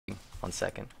1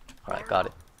 second. Alright, got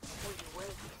it.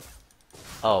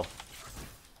 Oh,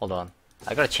 hold on.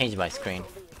 I gotta change my screen.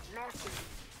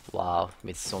 Wow,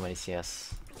 with so many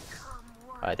CS.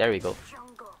 Alright, there we go.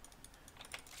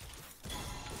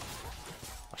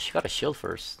 Oh, she got a shield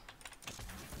first.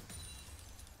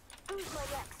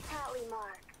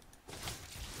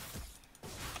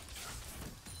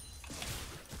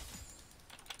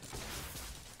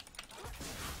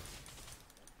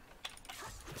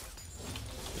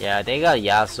 Yeah, they got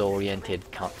Yasuo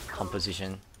oriented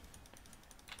composition.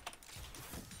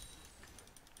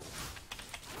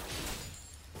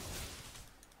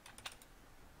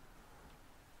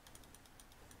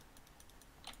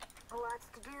 Lots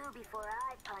to do before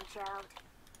I punch out.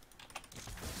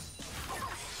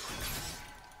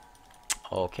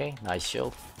 Okay, nice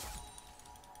shield.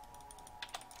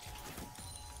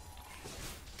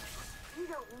 You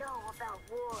don't know about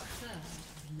war.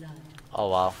 Oh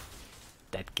wow.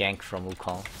 That gank from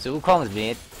Wukong. So Wukong is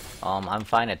mid. I'm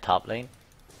fine at top lane.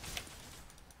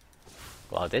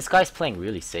 Wow, this guy's playing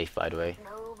really safe, by the way.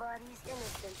 Nobody's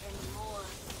innocent anymore.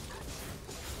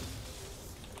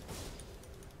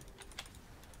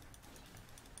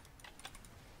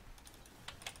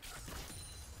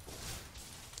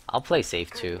 I'll play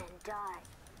safe too. Good men die.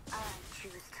 I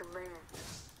choose to live.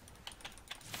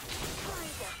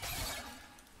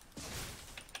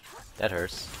 That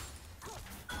hurts.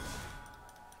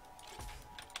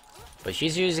 But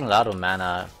she's using a lot of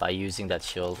mana by using that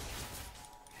shield.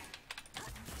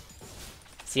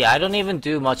 See, I don't even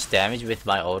do much damage with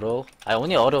my auto. I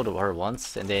only autoed her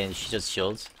once and then she just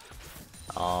shields.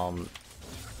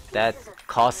 That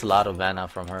costs a lot of mana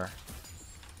from her.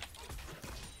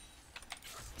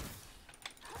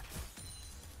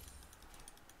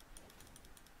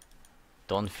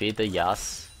 Don't feed the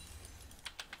Yas.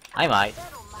 I might.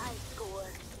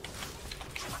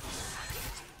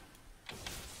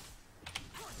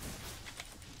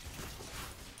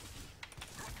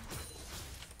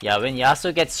 Yeah, when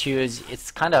Yasuo gets huge, it's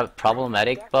kind of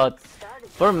problematic, but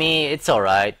for me, it's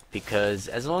alright, because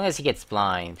as long as he gets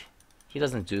blind, he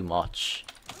doesn't do much.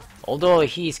 Although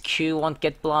his Q won't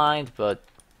get blind, but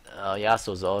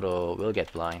Yasuo's auto will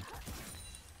get blind.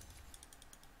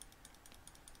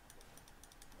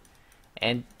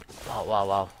 And,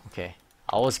 wow, okay.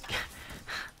 I was...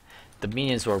 the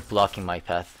minions were blocking my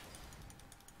path.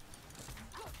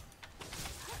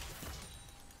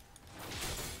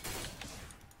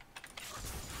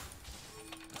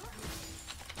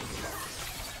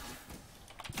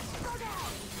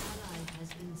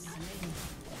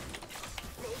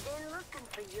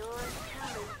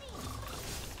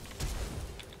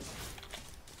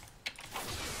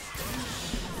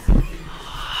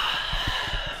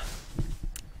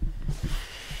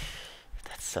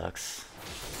 Sucks.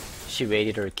 She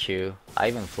waited her Q. I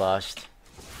even flushed.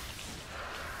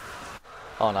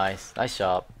 Oh, nice. Nice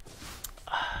job.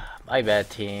 My bad,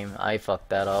 team. I fucked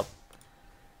that up.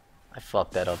 I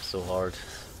fucked that up so hard.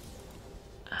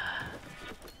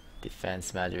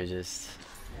 Defense just.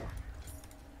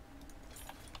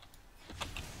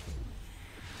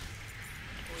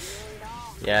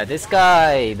 Yeah, this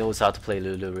guy knows how to play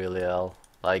Lulu really well.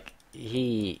 Like,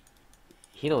 he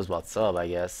knows what's up, I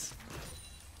guess.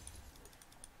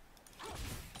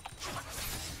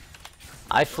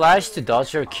 I flashed to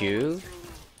dodge her Q,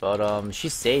 but she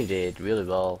saved it really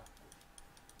well.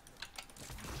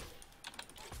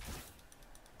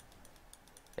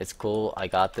 It's cool, I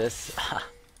got this.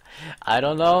 I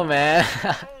don't know, man.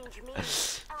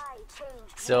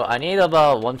 So I need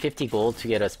about 150 gold to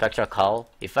get a Spectral Call.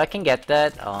 If I can get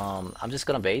that, I'm just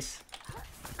gonna base.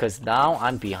 Because now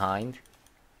I'm behind.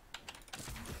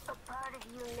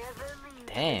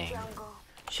 Dang.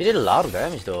 She did a lot of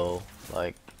damage though.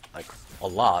 Like a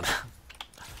lot.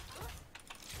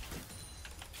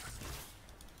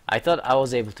 I thought I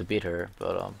was able to beat her,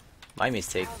 but my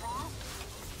mistake.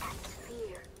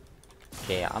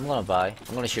 Okay, I'm gonna buy.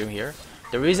 I'm gonna shroom here.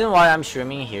 The reason why I'm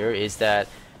shrooming here is that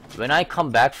when I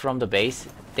come back from the base,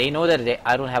 they know that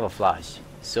I don't have a flash.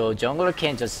 So jungler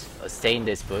can just stay in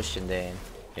this bush and then,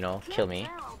 you know, kill me.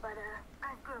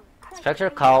 Spectral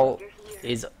Call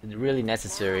is really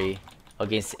necessary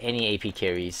against any AP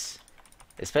carries.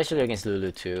 Especially against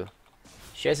Lulu too.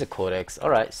 She has a Codex.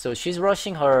 Alright, so she's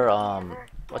rushing her,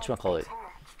 whatchamacallit?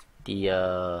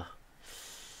 The,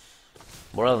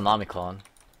 Morellonomicon.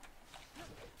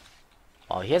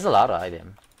 Oh, he has a lot of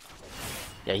item.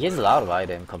 Yeah, he has a lot of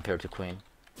item compared to Queen.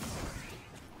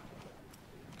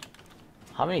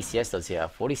 How many CS does he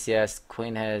have? 40 CS,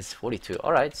 Queen has 42.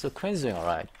 Alright, so Queen's doing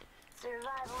alright.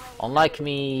 Unlike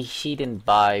me, he didn't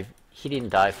die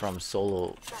from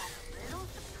solo.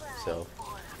 So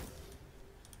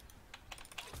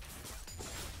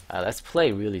Let's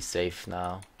play really safe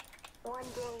now. One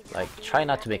day Like, try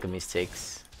not to make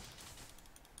mistakes.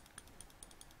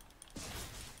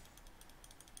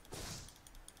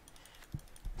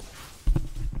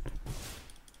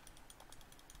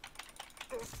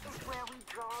 this is where we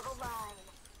draw the line.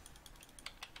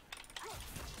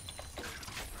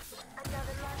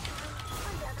 Another luxury,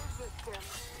 another victim.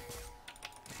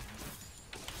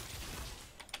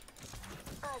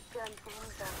 I've done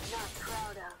things I'm not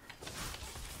proud of.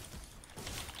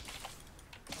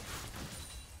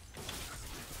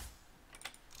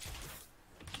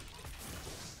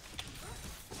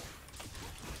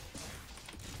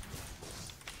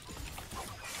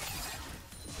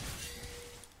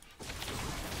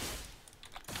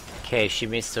 Okay, she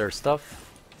missed her stuff.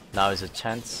 Now is a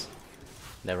chance.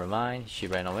 Never mind, she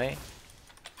ran away.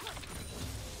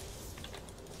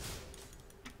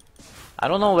 I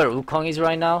don't know where Wukong is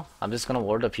right now. I'm just gonna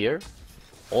ward up here.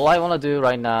 All I wanna do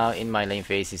right now in my lane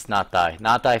phase is not die.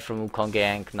 Not die from Wukong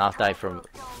gank, not die from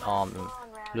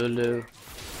Lulu.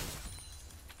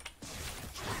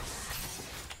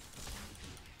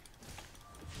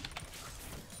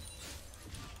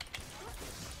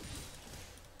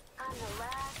 I'm the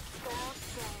last scout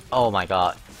standing. Oh my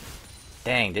god.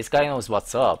 Dang, this guy knows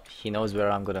what's up. He knows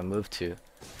where I'm gonna move to.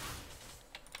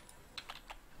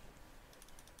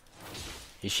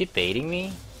 Is she baiting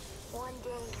me? One day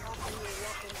I'll be your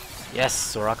reckoning.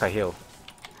 Yes, Soraka heal.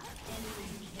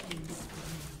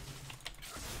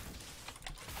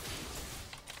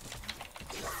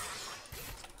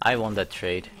 I won that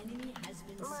trade.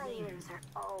 My ears are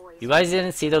always You guys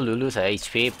didn't see the Lulu's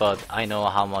HP, but I know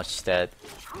how much that...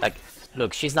 Like,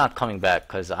 look, she's not coming back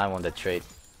because I won that trade.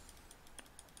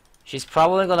 She's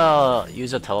probably gonna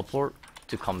use a teleport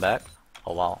to come back.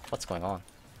 Oh wow, what's going on?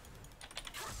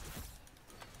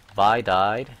 Vi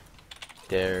died.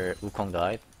 Their Wukong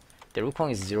died. Their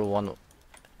Wukong is 0-1.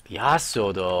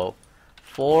 Yasuo though.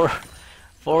 4-0.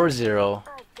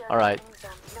 I've done Alright. things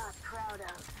I'm not proud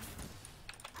of.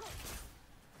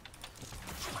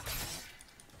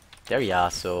 Their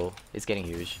Yasuo is getting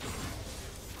huge.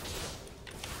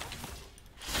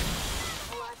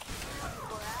 Lots to do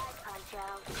before I punch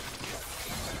out.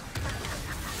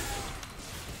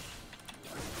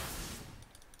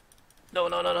 No,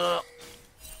 no, no, no, no.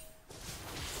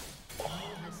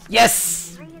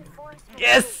 Yes! Reinforcements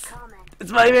Yes! incoming.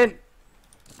 It's my win!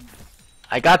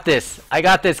 I got this. I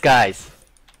got this, guys.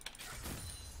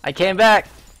 I came back.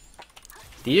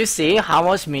 Do you see how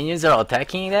much minions are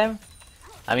attacking them?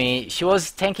 I mean, she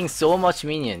was tanking so much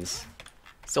minions.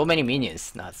 So many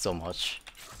minions, not so much.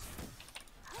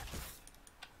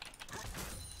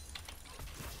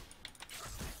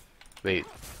 Wait,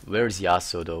 where's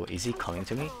Yasuo though? Is he coming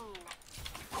to me?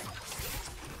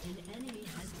 An enemy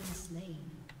has been slain.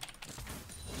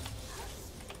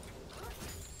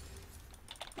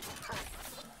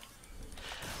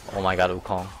 Oh my god,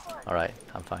 Wukong. Alright,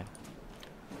 I'm fine.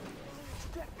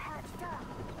 Get patched up.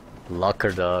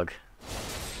 Lucker dog.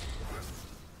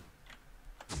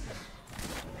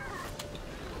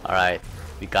 Alright,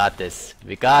 we got this.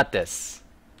 We got this.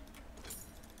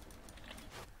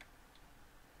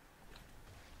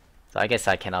 So I guess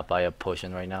I cannot buy a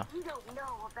potion right now. You don't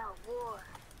know about war.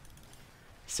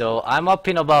 So I'm up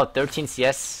in about 13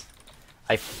 CS.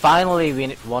 I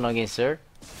finally won against her.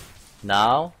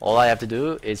 Now all I have to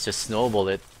do is just snowball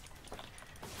it.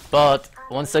 But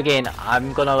once again,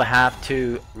 I'm gonna have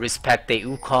to respect the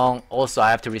Wukong. Also,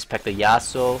 I have to respect the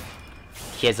Yasuo.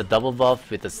 He has a double buff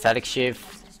with the static shift.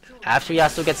 After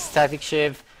Yasuo gets static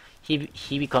shift,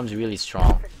 he becomes really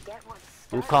strong. Forget what's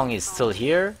Wukong is still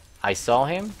here. I saw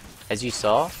him. As you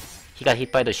saw, he got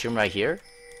hit by the shroom right here.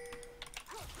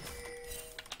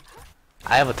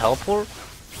 I have a teleport.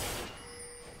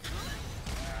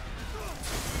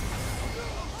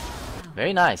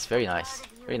 Very nice, very nice.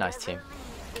 Very nice team.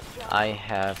 I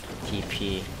have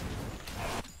TP.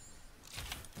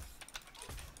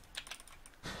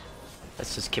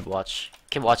 Let's just keep watch.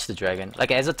 Keep watch the dragon.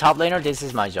 Like as a top laner, this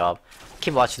is my job.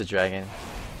 Keep watch the dragon.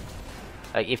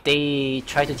 Like if they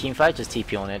try to team fight, just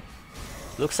TP on it.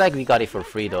 Looks like we got it for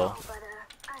free though. but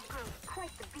I've grown quite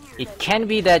the beard. It can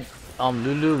be that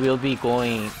Lulu will be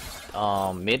going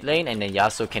mid lane and then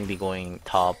Yasuo can be going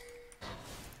top.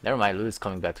 Never mind, Lulu's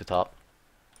coming back to top.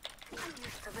 I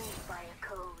used to live by a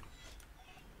code.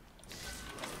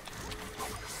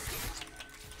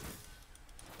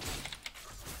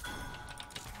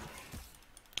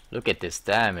 Look at this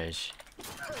damage.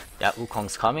 Yeah,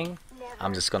 Wukong's coming.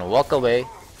 I'm just gonna walk away.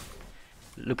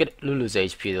 Look at Lulu's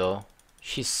HP though.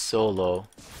 She's so low.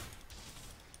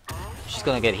 She's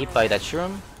gonna get hit by that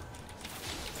shroom.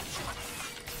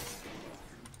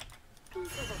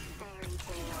 Pieces of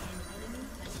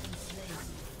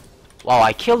Wow,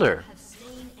 I killed her. Have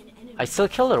slain an enemy. I still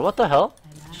killed her. What the hell?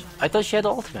 An ally I thought she had the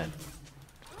ultimate.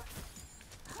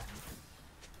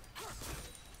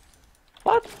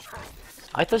 What?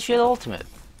 I thought she had the ultimate.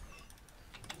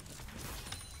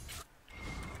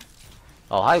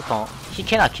 Oh, hi Kong. He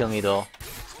cannot kill me though.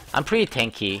 I'm pretty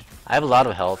tanky. I have a lot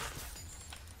of health.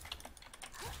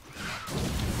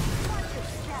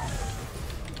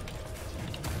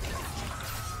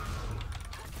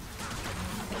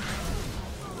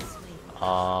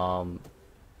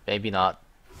 Maybe not.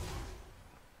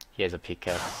 He has a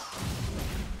pickaxe.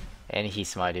 And he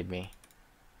smited me.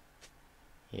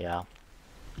 Yeah.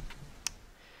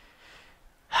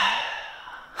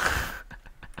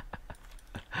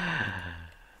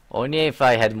 Only if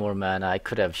I had more mana, I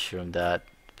could have shroomed that,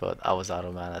 but I was out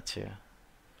of mana too.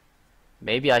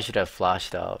 Maybe I should have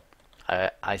flashed out.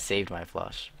 I saved my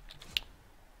flash.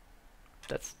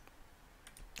 That's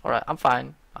alright. I'm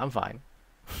fine. I'm fine.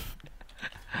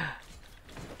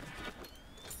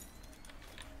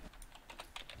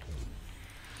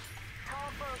 Tall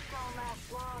folks don't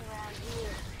last long around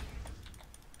here.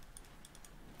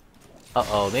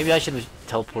 Uh-oh, maybe I should have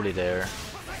teleported there.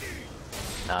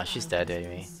 Nah, she's dead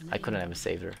anyway. I couldn't have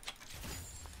saved her.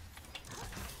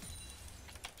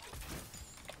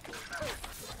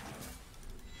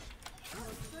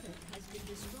 Our turret has been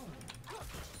destroyed.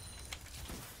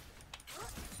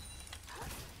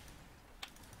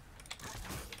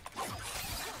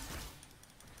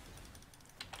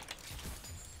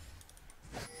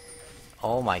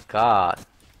 Oh my god.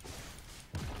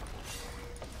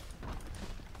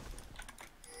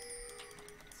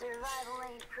 Survival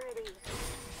ain't pretty.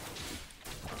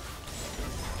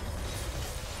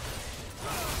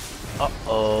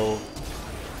 Uh-oh.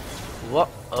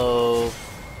 What-oh.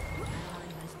 Ally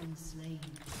has been slain.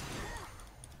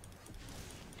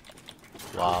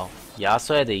 Wow.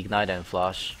 Yasuo had the ignite and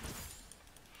flash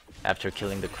after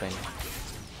killing the queen.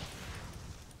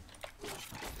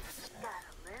 Got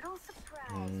a little surprise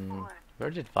for him.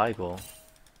 Where did Vi go?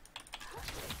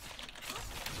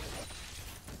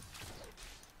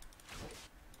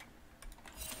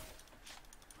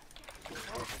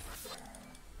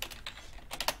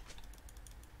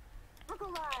 Look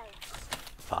alive.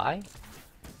 Vi?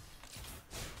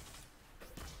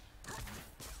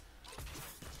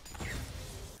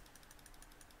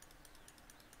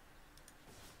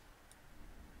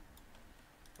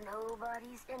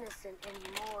 Nobody's innocent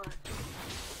anymore.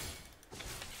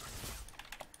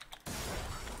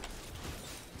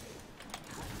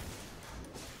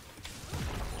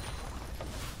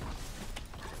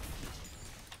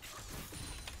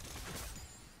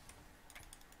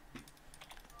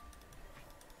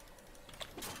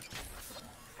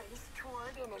 Face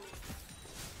toward enemy.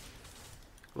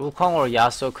 Wukong or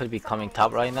Yasuo could be coming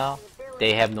top right now.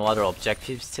 They have no other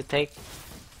objectives to take.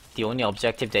 The only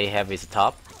objective they have is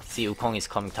top. See, Wukong is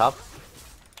coming top.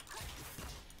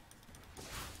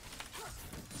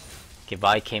 Okay,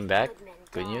 Vi came back.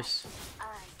 Good news. I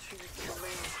choose to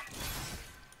live.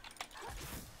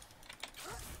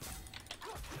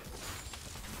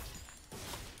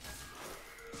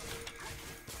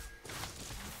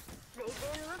 They've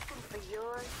been looking for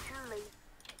yours truly.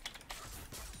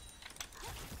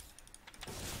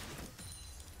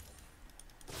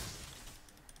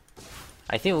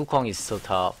 I think Wukong is still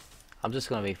top. I'm just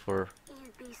gonna wait for...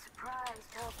 You'd be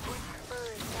surprised how quick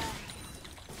fur is that.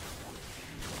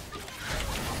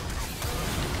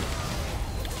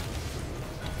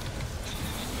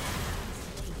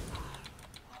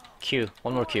 Q.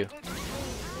 One more Q.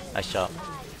 Nice job.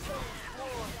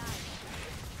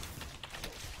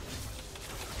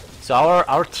 So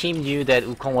our team knew that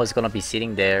Wukong was gonna be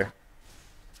sitting there.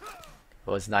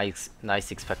 It was nice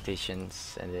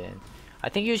expectations, and then I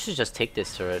think you should just take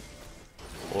this turret,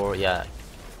 or yeah,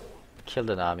 kill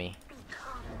the Nami.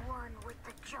 Become one with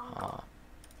the jungle.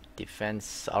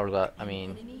 Defense Hourglass. I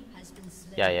mean, Enemy has been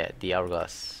slain. yeah, the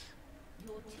Hourglass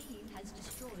Your team has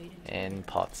destroyed a and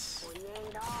pots. We ain't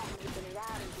all making it out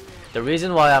of here. The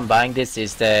reason why I'm buying this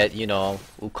is that, you know,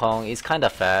 Wukong is kind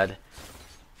of fat.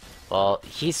 Well,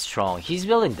 he's strong. He's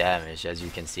building damage, as you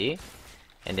can see.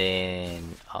 And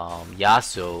then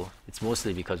Yasuo, it's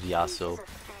mostly because of Yasuo.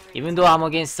 Even though I'm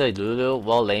against the Lulu,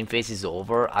 well, lane phase is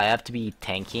over, I have to be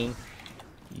tanking.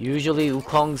 Usually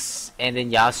Wukong's and then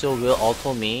Yasuo will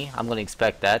auto me. I'm gonna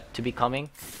expect that to be coming.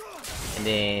 And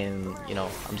then, you know,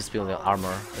 I'm just building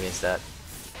armor against that.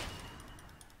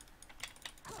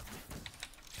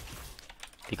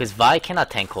 Because Vi cannot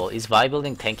tank ult. Is Vi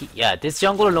building tanky? Yeah, this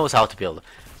jungler knows how to build.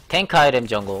 Tank item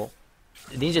jungle,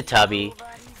 Ninja Tabi,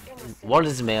 World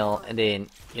is Mail, and then,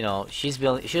 you know, she was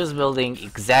building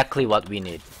exactly what we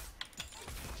need.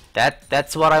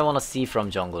 That's what I want to see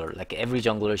from jungler. Like every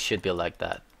jungler should be like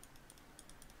that.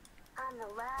 I'm the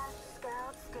last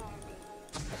scout standing.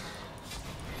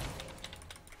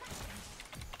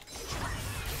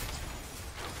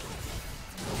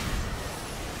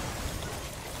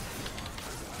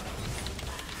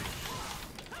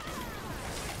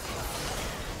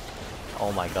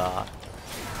 Oh my god.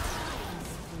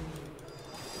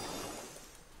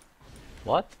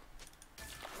 What?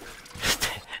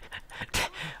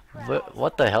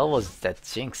 What the hell was that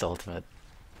Jinx ultimate?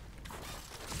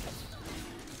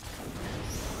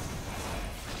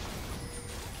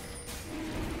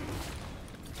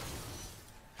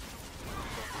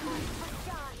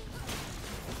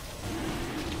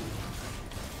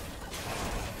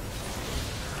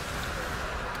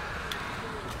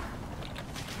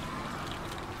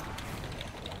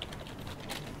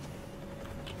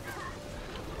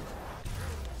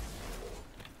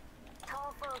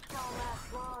 Tall folk don't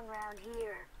last long around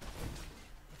here.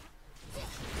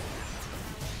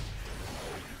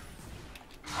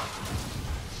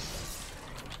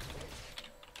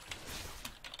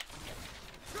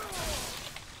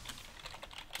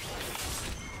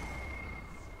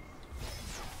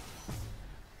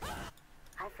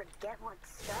 I forget what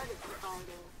started the fighting.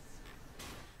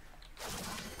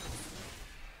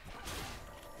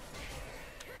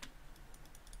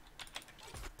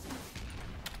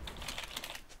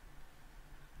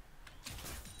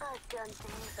 I've done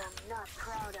things I'm not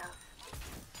proud of.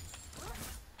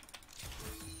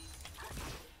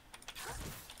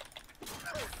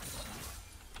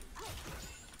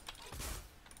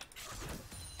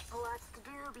 Lots to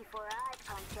do before I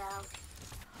punch out.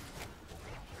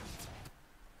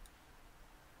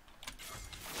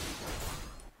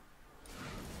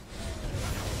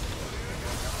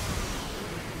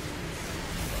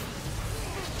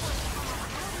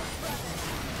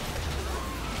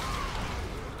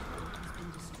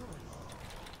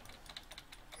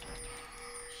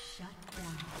 Shut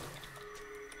down.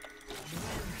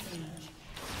 Rampage.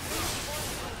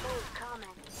 Those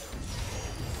comments.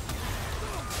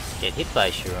 Get hit by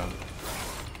Shroom.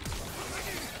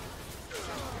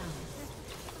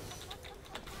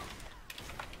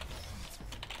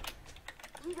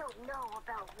 You don't know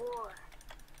about war.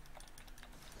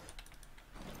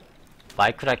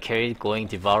 Why could I carry going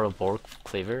Devour Borg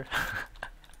Cleaver?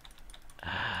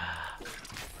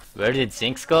 Where did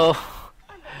Jinx go?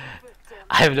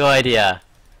 I have no idea.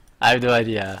 I have no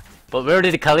idea. But where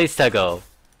did Kalista go?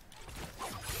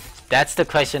 That's the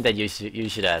question that you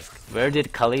should ask. Where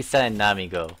did Kalista and Nami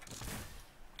go?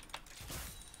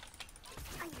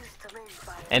 I used to live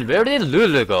by And where did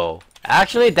Lulu go?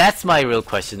 Actually, that's my real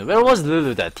question. Where was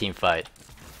Lulu that team fight?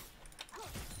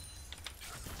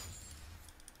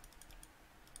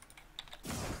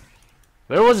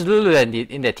 Where was Lulu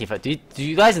in that team fight? Do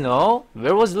you guys know?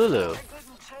 Where was Lulu? it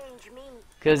didn't change me.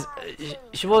 Because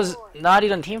she was not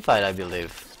even team fight, I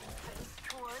believe.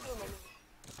 Toward enemy.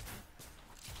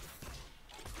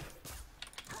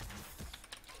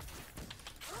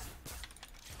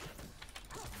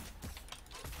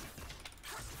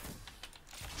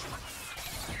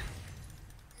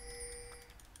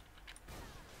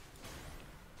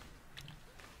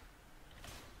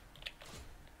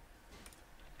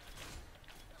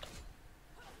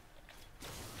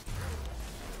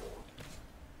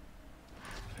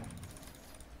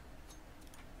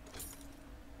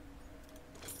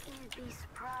 You'd be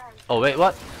surprised. Oh wait,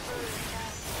 what?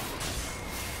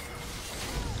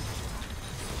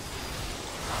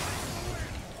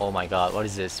 Oh my god, what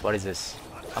is this? What is this?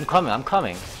 I'm coming, I'm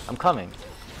coming, I'm coming.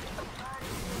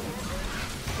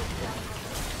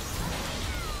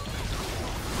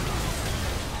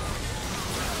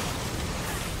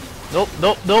 Nope,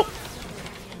 nope, nope.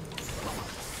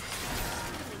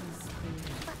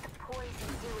 Let the poison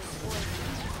do its work.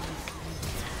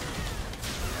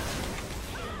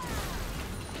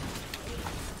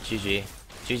 GG.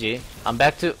 GG. I'm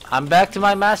back to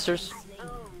my masters.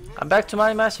 I'm back to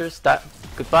my masters.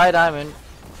 Goodbye, Diamond.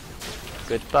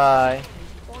 Goodbye,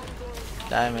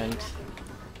 Diamond.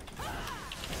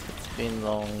 It's been a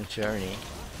long journey.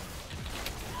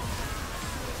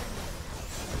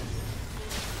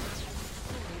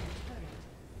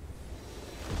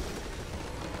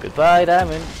 Goodbye,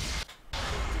 Diamond.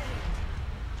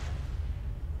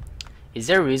 Is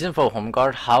there a reason for home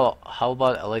guard? How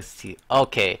about LXT?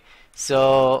 Okay,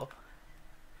 so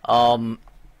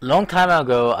long time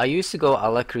ago I used to go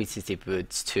electricity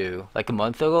boots too. Like a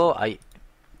month ago,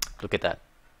 look at that,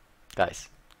 guys.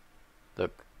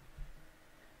 Look.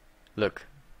 Look.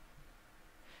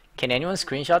 Can anyone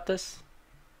screenshot this?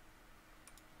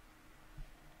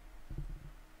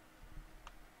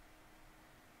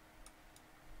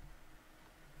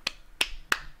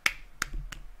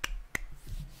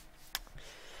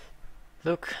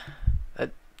 Look,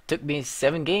 it took me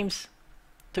 7 games.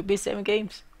 Took me 7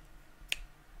 games.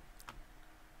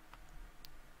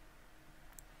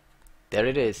 There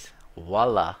it is.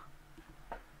 Voila.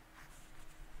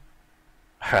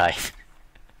 Alright.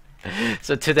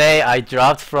 So today I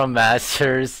dropped from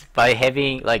Masters by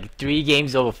having like 3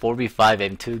 games over 4v5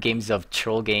 and 2 games of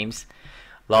troll games.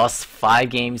 Lost 5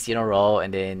 games in a row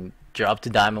and then dropped to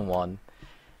Diamond 1.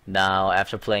 Now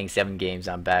after playing 7 games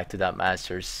I'm back to that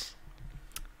Masters.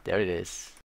 There it is.